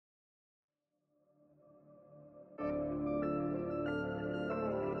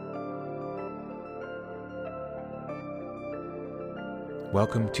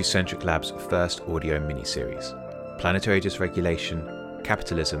Welcome to Centric Lab's first audio mini-series, Planetary Dysregulation,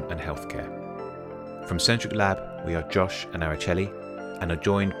 Capitalism and Healthcare. From Centric Lab, we are Josh and Araceli, and are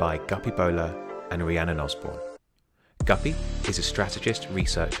joined by Guppy Bola and Rhiannon Osborne. Guppy is a strategist,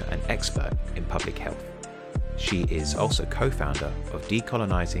 researcher and expert in public health. She is also co-founder of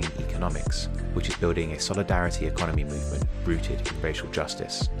Decolonizing Economics, which is building a solidarity economy movement rooted in racial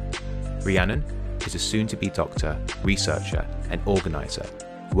justice. Rhiannon is a soon-to-be doctor, researcher and organiser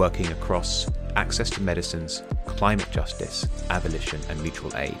working across access to medicines, climate justice, abolition and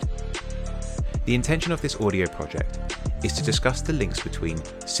mutual aid. The intention of this audio project is to discuss the links between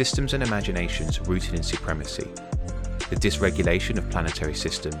systems and imaginations rooted in supremacy, the dysregulation of planetary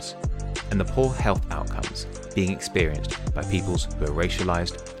systems, and the poor health outcomes being experienced by peoples who are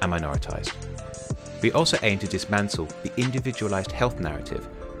racialised and minoritised. We also aim to dismantle the individualised health narrative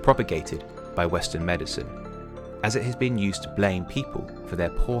propagated by Western medicine, as it has been used to blame people for their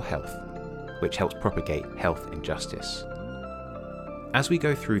poor health, which helps propagate health injustice. As we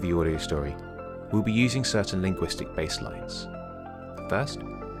go through the audio story, we'll be using certain linguistic baselines. First,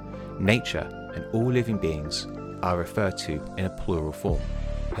 nature and all living beings are referred to in a plural form,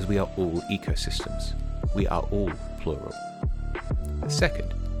 as we are all ecosystems. We are all plural. The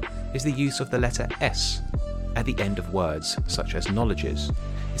second is the use of the letter S at the end of words such as knowledges,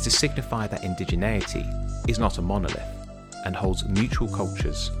 is to signify that indigeneity is not a monolith and holds mutual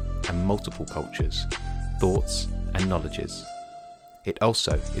cultures and multiple cultures, thoughts and knowledges. It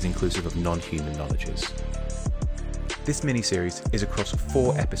also is inclusive of non-human knowledges. This mini-series is across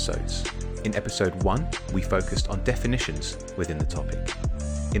 4 episodes. In episode 1, we focused on definitions within the topic.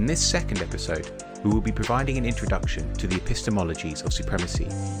 In this second episode, we will be providing an introduction to the epistemologies of supremacy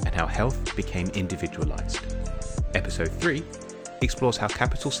and how health became individualized. Episode 3 explores how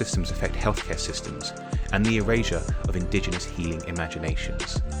capital systems affect healthcare systems and the erasure of indigenous healing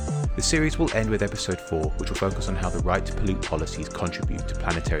imaginations. The series will end with episode 4, which will focus on how the right to pollute policies contribute to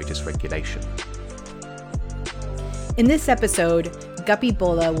planetary dysregulation. In this episode, Guppy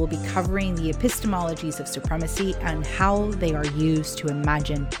Bola will be covering the epistemologies of supremacy and how they are used to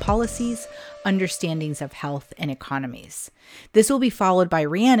imagine policies, understandings of health, and economies. This will be followed by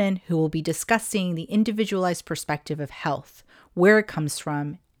Rhiannon, who will be discussing the individualized perspective of health, where it comes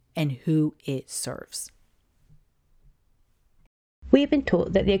from, and who it serves. We have been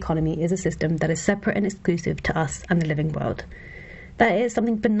taught that the economy is a system that is separate and exclusive to us and the living world. That it is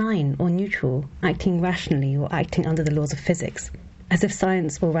something benign or neutral, acting rationally or acting under the laws of physics, as if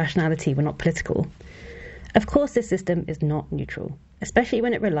science or rationality were not political. Of course, this system is not neutral, especially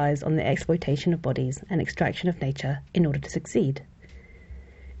when it relies on the exploitation of bodies and extraction of nature in order to succeed.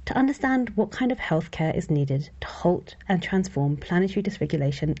 To understand what kind of healthcare is needed to halt and transform planetary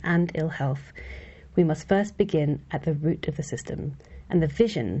dysregulation and ill health, we must first begin at the root of the system and the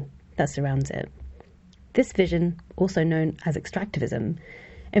vision that surrounds it. This vision, also known as extractivism,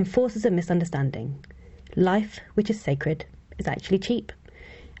 enforces a misunderstanding. Life, which is sacred, is actually cheap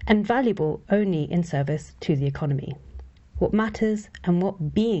and valuable only in service to the economy. What matters and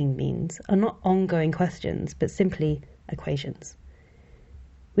what being means are not ongoing questions, but simply equations.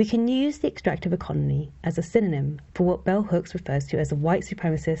 We can use the extractive economy as a synonym for what Bell Hooks refers to as a white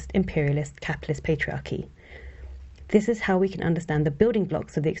supremacist, imperialist, capitalist patriarchy. This is how we can understand the building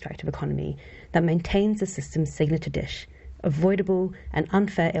blocks of the extractive economy that maintains the system's signature dish: avoidable and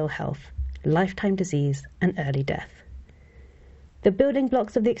unfair ill health, lifetime disease, and early death. The building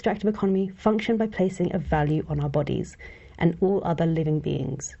blocks of the extractive economy function by placing a value on our bodies and all other living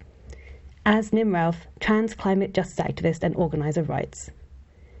beings. As Nim Ralph, trans climate justice activist and organizer, writes,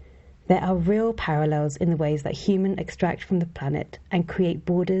 there are real parallels in the ways that humans extract from the planet and create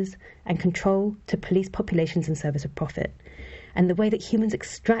borders and control to police populations in service of profit, and the way that humans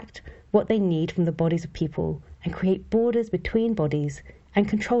extract what they need from the bodies of people and create borders between bodies and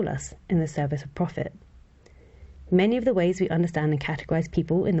control us in the service of profit. Many of the ways we understand and categorize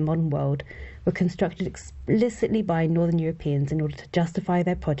people in the modern world were constructed explicitly by Northern Europeans in order to justify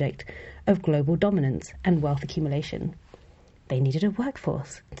their project of global dominance and wealth accumulation. They needed a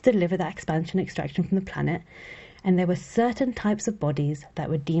workforce to deliver that expansion and extraction from the planet, and there were certain types of bodies that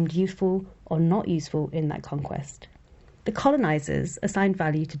were deemed useful or not useful in that conquest. The colonizers assigned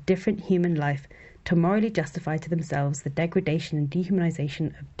value to different human life to morally justify to themselves the degradation and dehumanization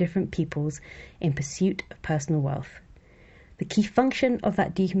of different peoples in pursuit of personal wealth. The key function of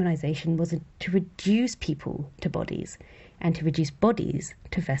that dehumanization was to reduce people to bodies, and to reduce bodies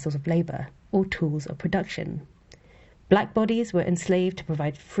to vessels of labor or tools of production. Black bodies were enslaved to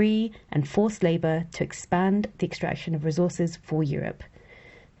provide free and forced labor to expand the extraction of resources for Europe,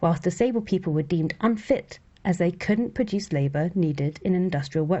 whilst disabled people were deemed unfit as they couldn't produce labour needed in an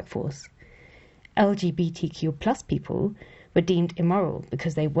industrial workforce. LGBTQ plus people were deemed immoral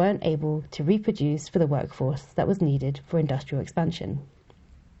because they weren't able to reproduce for the workforce that was needed for industrial expansion.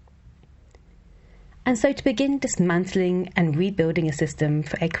 And so to begin dismantling and rebuilding a system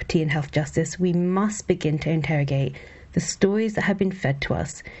for equity and health justice, we must begin to interrogate the stories that have been fed to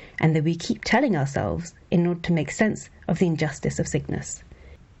us and that we keep telling ourselves in order to make sense of the injustice of sickness.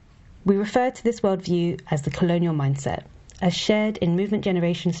 We refer to this worldview as the colonial mindset, as shared in Movement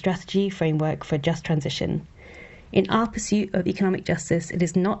Generation's strategy framework for a just transition. In our pursuit of economic justice, it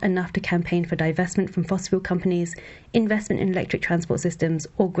is not enough to campaign for divestment from fossil fuel companies, investment in electric transport systems,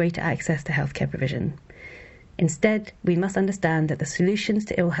 or greater access to healthcare provision. Instead, we must understand that the solutions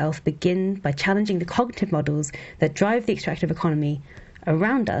to ill health begin by challenging the cognitive models that drive the extractive economy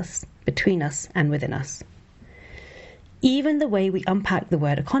around us, between us, and within us. Even the way we unpack the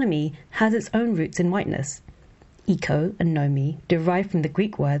word economy has its own roots in whiteness. Eco and nomi derive from the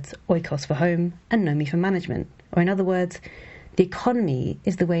Greek words oikos for home and nomi for management. Or in other words, the economy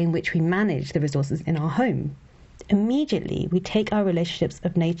is the way in which we manage the resources in our home. Immediately, we take our relationships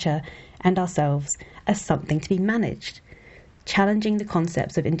of nature and ourselves as something to be managed, challenging the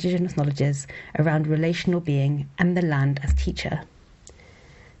concepts of indigenous knowledges around relational being and the land as teacher.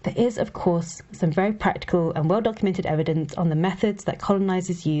 There is, of course, some very practical and well-documented evidence on the methods that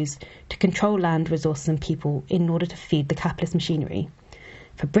colonizers use to control land, resources and people in order to feed the capitalist machinery.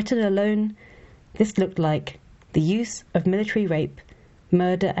 For Britain alone, this looked like the use of military rape,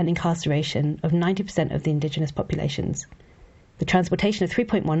 murder and incarceration of 90% of the indigenous populations, the transportation of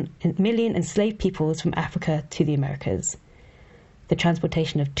 3.1 million enslaved peoples from Africa to the Americas, the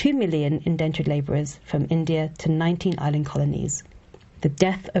transportation of 2 million indentured labourers from India to 19 island colonies, the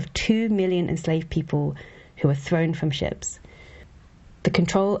death of 2 million enslaved people who were thrown from ships, the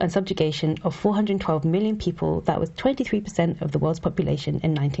control and subjugation of 412 million people, that was 23% of the world's population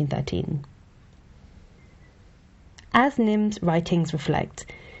in 1913. As Nim's writings reflect,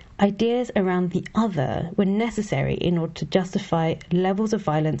 ideas around the other were necessary in order to justify levels of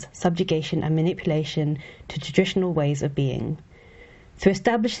violence, subjugation and manipulation to traditional ways of being. Through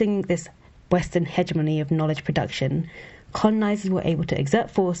establishing this Western hegemony of knowledge production, colonizers were able to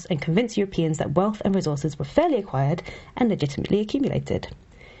exert force and convince Europeans that wealth and resources were fairly acquired and legitimately accumulated.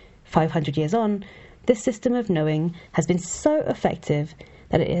 500 years on, this system of knowing has been so effective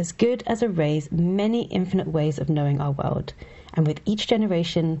that it is good as arrays many infinite ways of knowing our world, and with each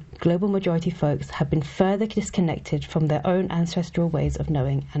generation, global majority folks have been further disconnected from their own ancestral ways of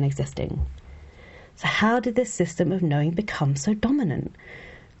knowing and existing. So how did this system of knowing become so dominant?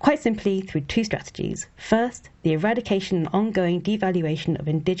 Quite simply, through two strategies. First, the eradication and ongoing devaluation of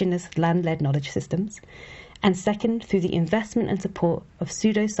indigenous land-led knowledge systems, and second, through the investment and support of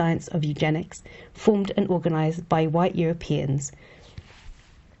pseudoscience of eugenics, formed and organised by white Europeans.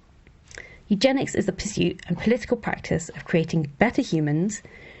 Eugenics is the pursuit and political practice of creating better humans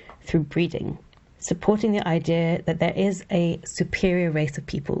through breeding, supporting the idea that there is a superior race of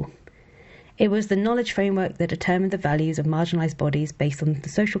people. It was the knowledge framework that determined the values of marginalised bodies based on the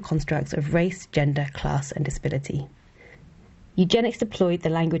social constructs of race, gender, class and disability. Eugenics deployed the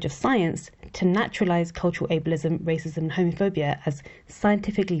language of science to naturalise cultural ableism, racism and homophobia as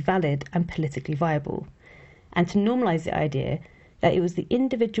scientifically valid and politically viable, and to normalise the idea that it was the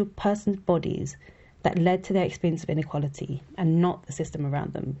individual person's bodies that led to their experience of inequality and not the system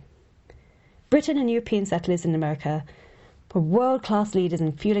around them. Britain and European settlers in America were world-class leaders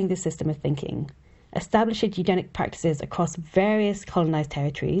in fueling this system of thinking, establishing eugenic practices across various colonised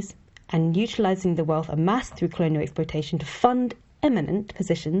territories, and utilising the wealth amassed through colonial exploitation to fund eminent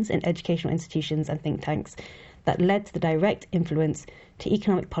positions in educational institutions and think tanks that led to the direct influence to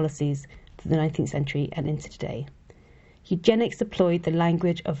economic policies through the 19th century and into today. Eugenics deployed the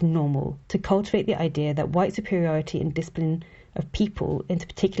language of normal to cultivate the idea that white superiority and discipline of people into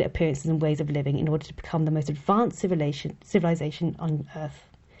particular appearances and ways of living in order to become the most advanced civilization on Earth.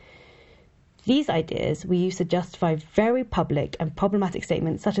 These ideas were used to justify very public and problematic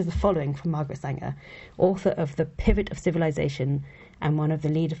statements such as the following from Margaret Sanger, author of The Pivot of Civilization and one of the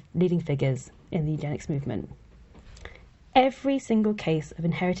leading figures in the eugenics movement. Every single case of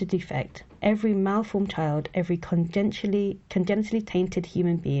inherited defect, every malformed child, every congenitally tainted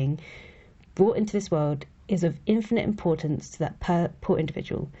human being brought into this world is of infinite importance to that poor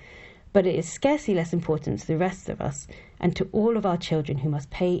individual, but it is scarcely less important to the rest of us and to all of our children who must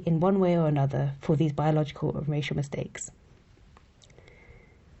pay in one way or another for these biological or racial mistakes.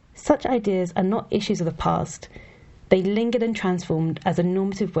 Such ideas are not issues of the past. They lingered and transformed as a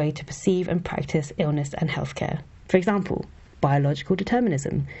normative way to perceive and practice illness and healthcare. For example, biological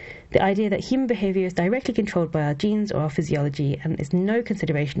determinism, the idea that human behaviour is directly controlled by our genes or our physiology and is no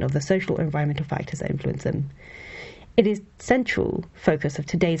consideration of the social or environmental factors that influence them. It is central focus of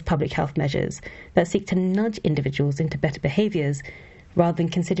today's public health measures that seek to nudge individuals into better behaviours rather than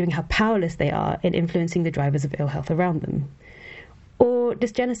considering how powerless they are in influencing the drivers of ill health around them. Or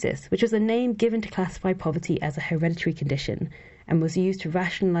dysgenesis, which was a name given to classify poverty as a hereditary condition and was used to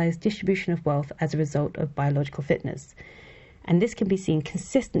rationalise distribution of wealth as a result of biological fitness. And this can be seen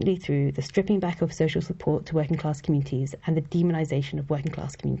consistently through the stripping back of social support to working class communities and the demonisation of working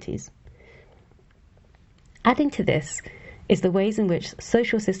class communities. Adding to this is the ways in which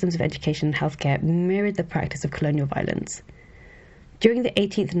social systems of education and healthcare mirrored the practice of colonial violence. During the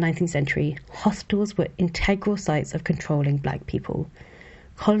 18th and 19th century, hospitals were integral sites of controlling black people.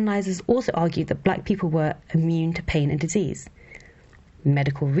 Colonisers also argued that black people were immune to pain and disease.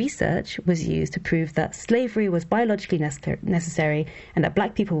 Medical research was used to prove that slavery was biologically necessary and that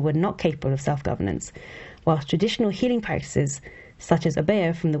black people were not capable of self-governance, whilst traditional healing practices, such as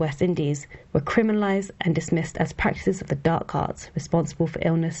Obeah from the West Indies, were criminalised and dismissed as practices of the dark arts responsible for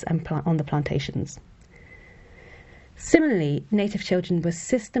illness and on the plantations. Similarly, native children were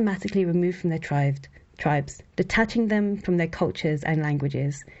systematically removed from their tribes, detaching them from their cultures and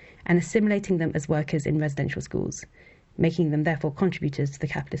languages, and assimilating them as workers in residential schools, making them therefore contributors to the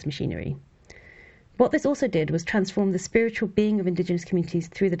capitalist machinery. What this also did was transform the spiritual being of indigenous communities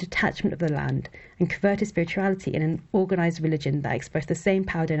through the detachment of the land and converted spirituality in an organised religion that expressed the same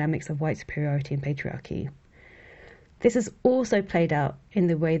power dynamics of white superiority and patriarchy. This has also played out in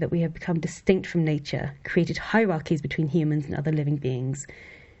the way that we have become distinct from nature, created hierarchies between humans and other living beings,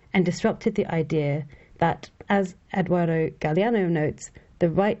 and disrupted the idea that, as Eduardo Galeano notes, the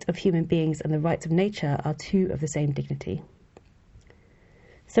right of human beings and the rights of nature are two of the same dignity.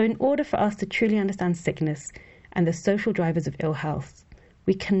 So in order for us to truly understand sickness and the social drivers of ill health,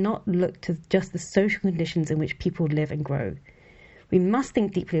 we cannot look to just the social conditions in which people live and grow. We must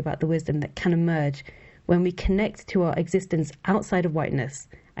think deeply about the wisdom that can emerge when we connect to our existence outside of whiteness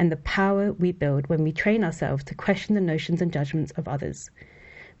and the power we build when we train ourselves to question the notions and judgments of others.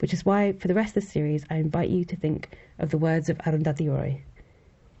 Which is why, for the rest of the series, I invite you to think of the words of Arundhati Roy.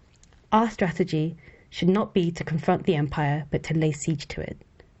 Our strategy should not be to confront the empire, but to lay siege to it,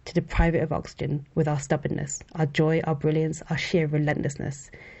 to deprive it of oxygen with our stubbornness, our joy, our brilliance, our sheer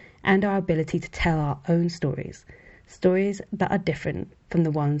relentlessness, and our ability to tell our own stories, stories that are different from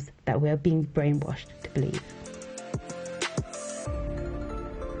the ones that we are being brainwashed to believe.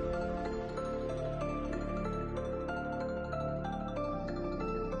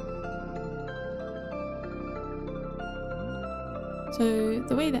 So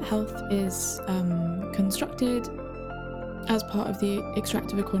the way that health is constructed as part of the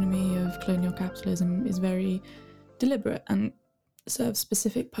extractive economy of colonial capitalism is very deliberate and serves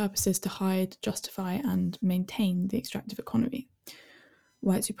specific purposes to hide, justify, and maintain the extractive economy.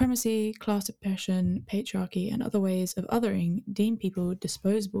 White supremacy, class oppression, patriarchy, and other ways of othering deem people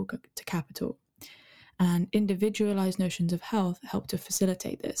disposable to capital, and individualized notions of health help to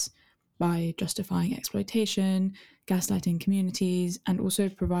facilitate this by justifying exploitation, gaslighting communities, and also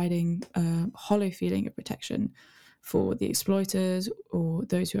providing a hollow feeling of protection for the exploiters or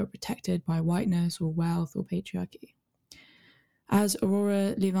those who are protected by whiteness or wealth or patriarchy. As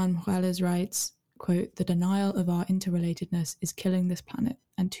Aurora Levan Morales writes, quote, "The denial of our interrelatedness is killing this planet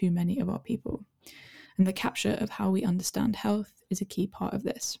and too many of our people. And the capture of how we understand health is a key part of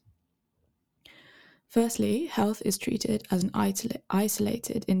this." Firstly, health is treated as an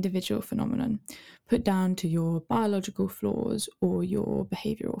isolated individual phenomenon, put down to your biological flaws or your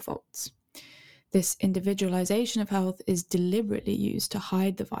behavioural faults. This individualization of health is deliberately used to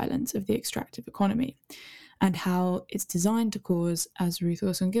hide the violence of the extractive economy and how it's designed to cause, as Ruth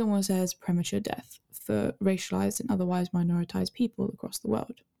Wilson Gilmore says, premature death for racialized and otherwise minoritized people across the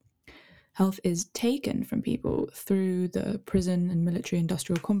world. Health is taken from people through the prison and military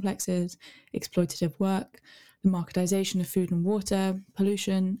industrial complexes, exploitative work, the marketization of food and water,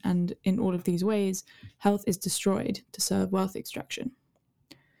 pollution, and in all of these ways, health is destroyed to serve wealth extraction.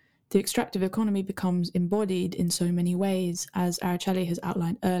 The extractive economy becomes embodied in so many ways, as Araceli has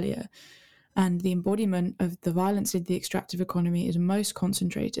outlined earlier, and the embodiment of the violence of the extractive economy is most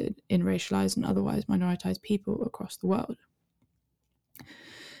concentrated in racialized and otherwise minoritized people across the world.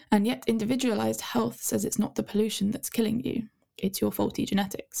 And yet individualized health says it's not the pollution that's killing you, it's your faulty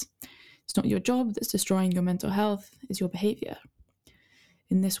genetics. It's not your job that's destroying your mental health, it's your behavior.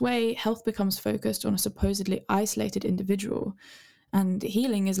 In this way, health becomes focused on a supposedly isolated individual, and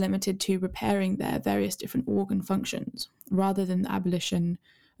healing is limited to repairing their various different organ functions, rather than the abolition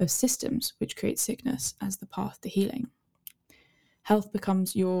of systems which create sickness as the path to healing. health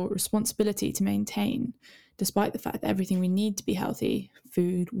becomes your responsibility to maintain, despite the fact that everything we need to be healthy,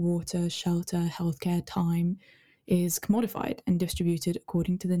 food, water, shelter, healthcare, time, is commodified and distributed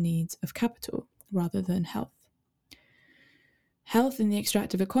according to the needs of capital rather than health. Health in the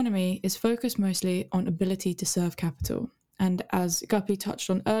extractive economy is focused mostly on ability to serve capital, and as Guppy touched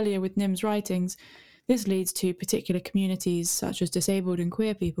on earlier with Nim's writings, this leads to particular communities such as disabled and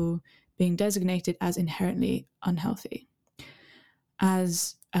queer people being designated as inherently unhealthy.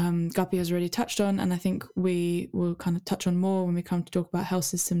 As Guppy has already touched on, and I think we will kind of touch on more when we come to talk about health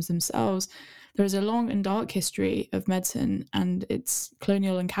systems themselves, there is a long and dark history of medicine and its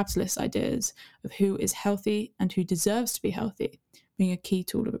colonial and capitalist ideas of who is healthy and who deserves to be healthy, being a key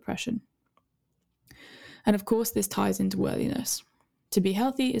tool of oppression. And of course, this ties into worthiness. To be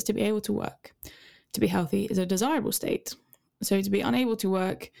healthy is to be able to work. To be healthy is a desirable state. So to be unable to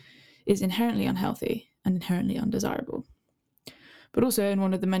work is inherently unhealthy and inherently undesirable. But also, in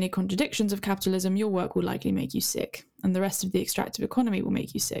one of the many contradictions of capitalism, your work will likely make you sick, and the rest of the extractive economy will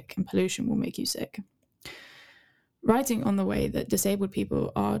make you sick, and pollution will make you sick. Writing on the way that disabled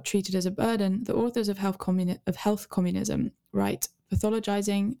people are treated as a burden, the authors of Health Communism write,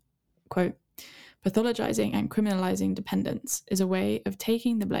 pathologizing and criminalizing dependence is a way of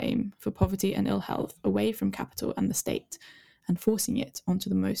taking the blame for poverty and ill health away from capital and the state, and forcing it onto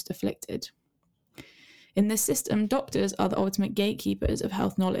the most afflicted. In this system, doctors are the ultimate gatekeepers of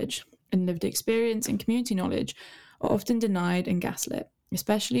health knowledge, and lived experience and community knowledge are often denied and gaslit,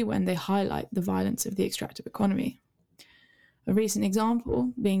 especially when they highlight the violence of the extractive economy. A recent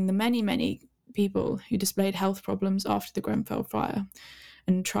example being the many, many people who displayed health problems after the Grenfell fire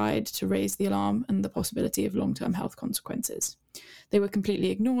and tried to raise the alarm and the possibility of long-term health consequences. They were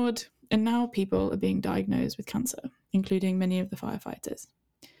completely ignored, and now people are being diagnosed with cancer, including many of the firefighters.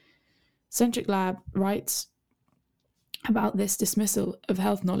 Centric Lab writes about this dismissal of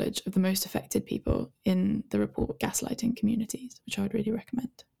health knowledge of the most affected people in the report Gaslighting Communities, which I would really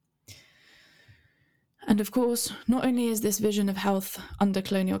recommend. And of course, not only is this vision of health under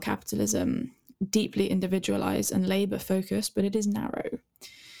colonial capitalism deeply individualized and labor-focused, but it is narrow.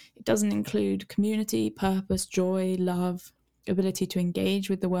 It doesn't include community, purpose, joy, love, ability to engage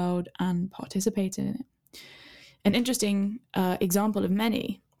with the world and participate in it. An interesting example of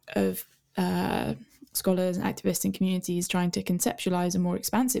many of scholars and activists and communities trying to conceptualize a more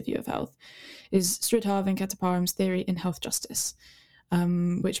expansive view of health is Sridhar Venkataparam's theory in health justice,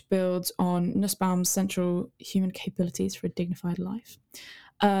 which builds on Nussbaum's central human capabilities for a dignified life.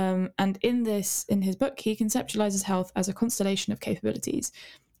 And in his book, he conceptualizes health as a constellation of capabilities,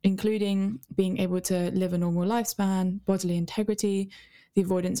 including being able to live a normal lifespan, bodily integrity, the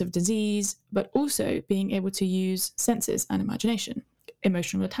avoidance of disease, but also being able to use senses and imagination,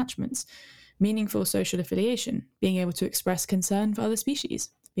 emotional attachments, meaningful social affiliation, being able to express concern for other species,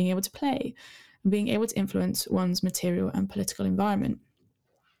 being able to play, and being able to influence one's material and political environment.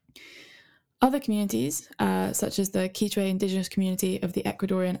 Other communities, such as the Quiché indigenous community of the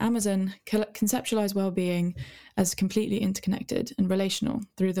Ecuadorian Amazon, conceptualize well-being as completely interconnected and relational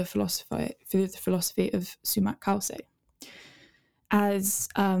through the philosophy of Sumac Causé. As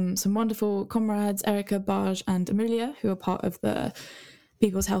some wonderful comrades, Erica, Baj, and Amelia, who are part of the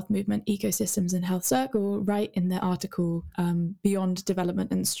People's Health Movement Ecosystems and Health Circle, write in their article Beyond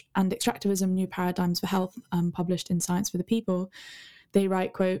Development and Extractivism, New Paradigms for Health, published in Science for the People. They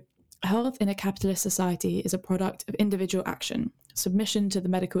write, quote, "Health in a capitalist society is a product of individual action, submission to the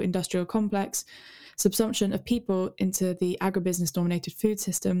medical industrial complex, subsumption of people into the agribusiness-dominated food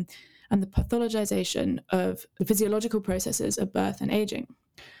system, and the pathologization of the physiological processes of birth and aging.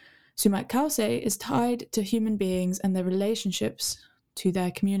 Sumac Causé is tied to human beings and their relationships to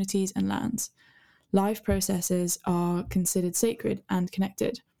their communities and lands. Life processes are considered sacred and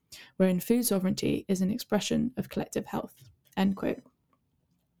connected, wherein food sovereignty is an expression of collective health." End quote.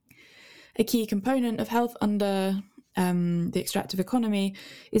 A key component of health under the extractive economy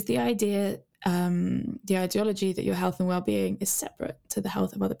is the ideology that your health and well-being is separate to the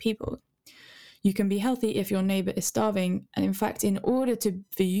health of other people. You can be healthy if your neighbour is starving, and in fact, in order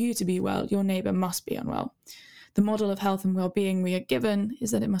for you to be well, your neighbour must be unwell. The model of health and well-being we are given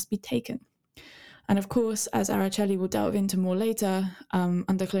is that it must be taken. And of course, as Araceli will delve into more later,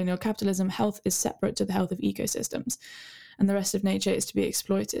 under colonial capitalism, health is separate to the health of ecosystems, and the rest of nature is to be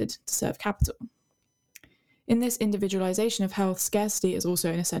exploited to serve capital. In this individualization of health, scarcity is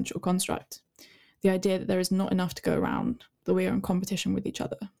also an essential construct. The idea that there is not enough to go around, that we are in competition with each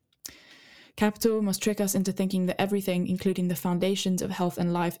other. Capital must trick us into thinking that everything, including the foundations of health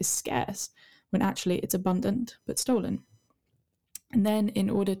and life, is scarce, when actually it's abundant but stolen. And then, in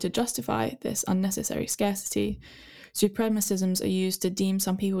order to justify this unnecessary scarcity, Supremacisms are used to deem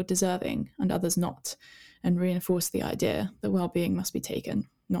some people deserving and others not, and reinforce the idea that well-being must be taken,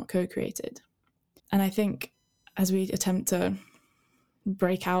 not co-created. And I think as we attempt to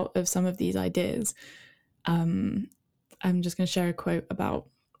break out of some of these ideas, I'm just going to share a quote about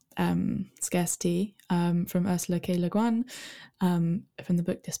scarcity from Ursula K. Le Guin from the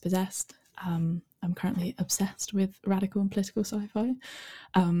book Dispossessed. I'm currently obsessed with radical and political sci-fi.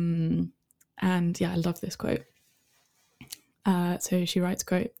 And yeah, I love this quote. So she writes,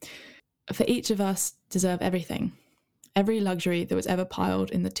 quote, "For each of us deserve everything, every luxury that was ever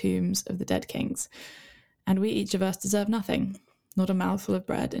piled in the tombs of the dead kings. And we each of us deserve nothing, not a mouthful of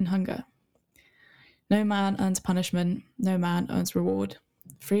bread in hunger. No man earns punishment, no man earns reward.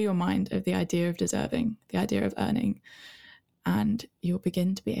 Free your mind of the idea of deserving, the idea of earning, and you'll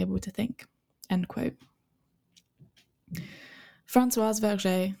begin to be able to think." End quote. Françoise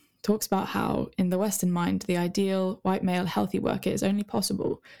Verger talks about how, in the Western mind, the ideal white male healthy worker is only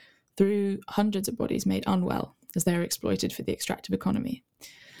possible through hundreds of bodies made unwell as they are exploited for the extractive economy,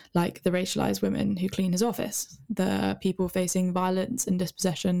 like the racialized women who clean his office, the people facing violence and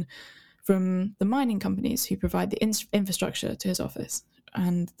dispossession from the mining companies who provide the infrastructure to his office,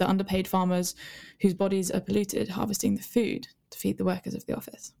 and the underpaid farmers whose bodies are polluted harvesting the food to feed the workers of the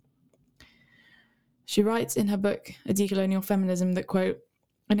office. She writes in her book, A Decolonial Feminism, that, quote,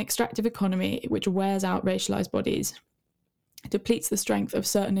 "An extractive economy which wears out racialized bodies depletes the strength of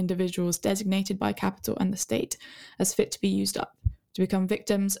certain individuals designated by capital and the state as fit to be used up, to become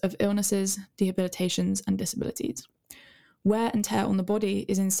victims of illnesses, debilitations, and disabilities. Wear and tear on the body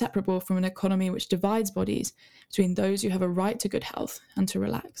is inseparable from an economy which divides bodies between those who have a right to good health and to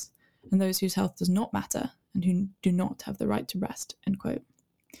relax, and those whose health does not matter and who do not have the right to rest." End quote.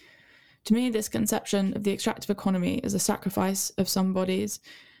 To me, this conception of the extractive economy as a sacrifice of some bodies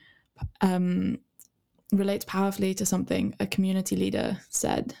relates powerfully to something a community leader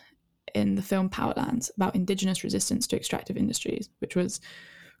said in the film Powerlands about indigenous resistance to extractive industries, which was,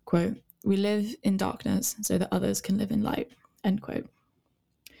 quote, "We live in darkness so that others can live in light." End quote.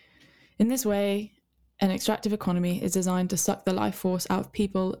 In this way, an extractive economy is designed to suck the life force out of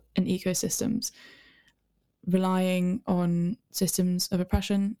people and ecosystems, relying on systems of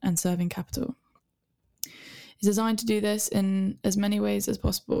oppression and serving capital. It's designed to do this in as many ways as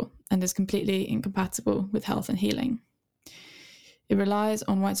possible and is completely incompatible with health and healing. It relies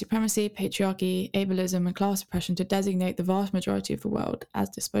on white supremacy, patriarchy, ableism, and class oppression to designate the vast majority of the world as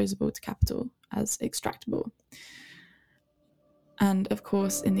disposable to capital, as extractable. And of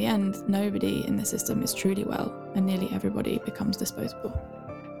course, in the end, nobody in the system is truly well, and nearly everybody becomes disposable.